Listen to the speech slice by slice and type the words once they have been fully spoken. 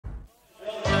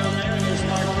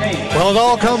Well, it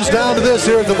all comes down to this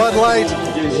here at the Bud Light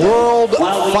World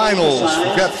Finals.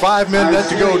 We've got 5 men left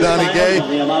to go, Donnie Gay.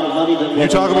 You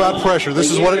talk about pressure.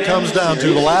 This is what it comes down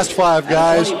to. The last 5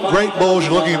 guys, great bulls.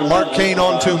 You're looking at Mark Cain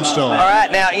on Tombstone. All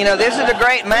right, now, this is a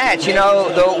great match.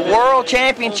 The World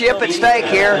Championship at stake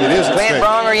here. It is at Clint stake.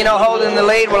 Bronger, holding the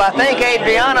lead. Well, I think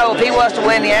Adriano, if he was to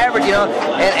win the average,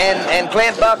 and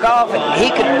Clint buck off,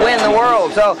 he could win the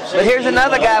world. So, but here's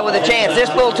another guy with a chance. This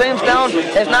bull Tombstone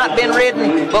has not been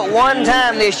ridden but one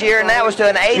time this year, and that was to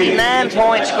an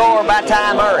 89-point score by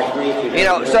Ty Murray.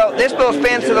 So this bull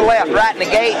spins to the left, right in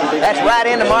the gate. That's right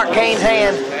into Mark Cain's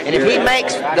hand, and if he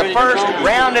makes the first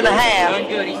round and a half,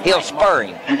 he'll spur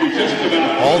him.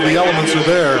 All the elements are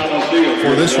there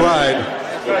for this ride.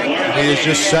 He is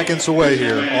just seconds away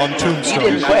here on Tombstone.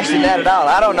 You didn't question that at all.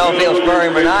 I don't know if he'll spur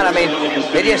him or not.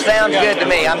 It just sounds good to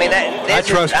me. I'm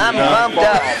pumped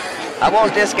up. I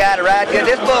want this guy to ride good.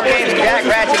 This bull came from Jack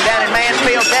Ratchet down in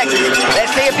Mansfield, Texas.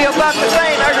 Let's see if he'll buck the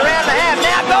same. There's a round and a half.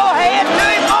 Now go ahead, do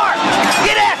it, Mark.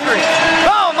 Get after him.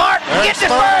 Come on, Mark. Get the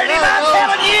spur in him. I'm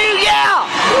telling you, yeah.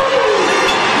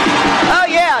 Oh,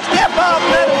 yeah. Step off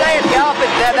another dance.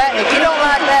 If you don't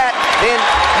like that, then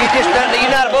you're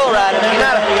not a bull rider. You're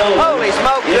not a holy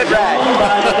smoke, good ride.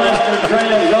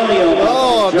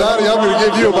 Oh, Donnie, I'm going to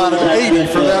give you about an 80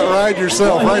 for that ride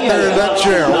yourself, right there in that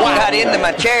chair. Wow. I got into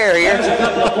my chair here.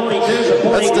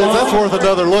 That's worth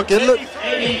another look, isn't it?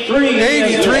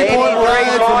 83-point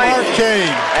ride for Mark Cain.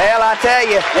 Well, I tell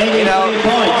you,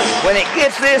 when it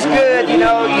gets this good, you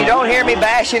don't hear me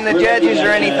bashing the judges or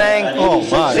anything. Oh,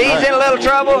 my. See, he's in a little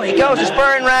trouble. He goes to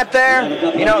spurring right there.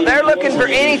 They're looking for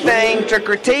anything to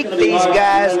critique these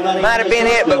guys. Might have been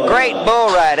it, but great bull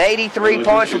ride. 83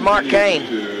 points for Mark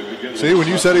Cain. See, when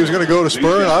you said he was going to go to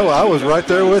spurring, I was right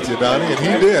there with you, Donnie, and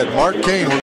he did. Mark Cain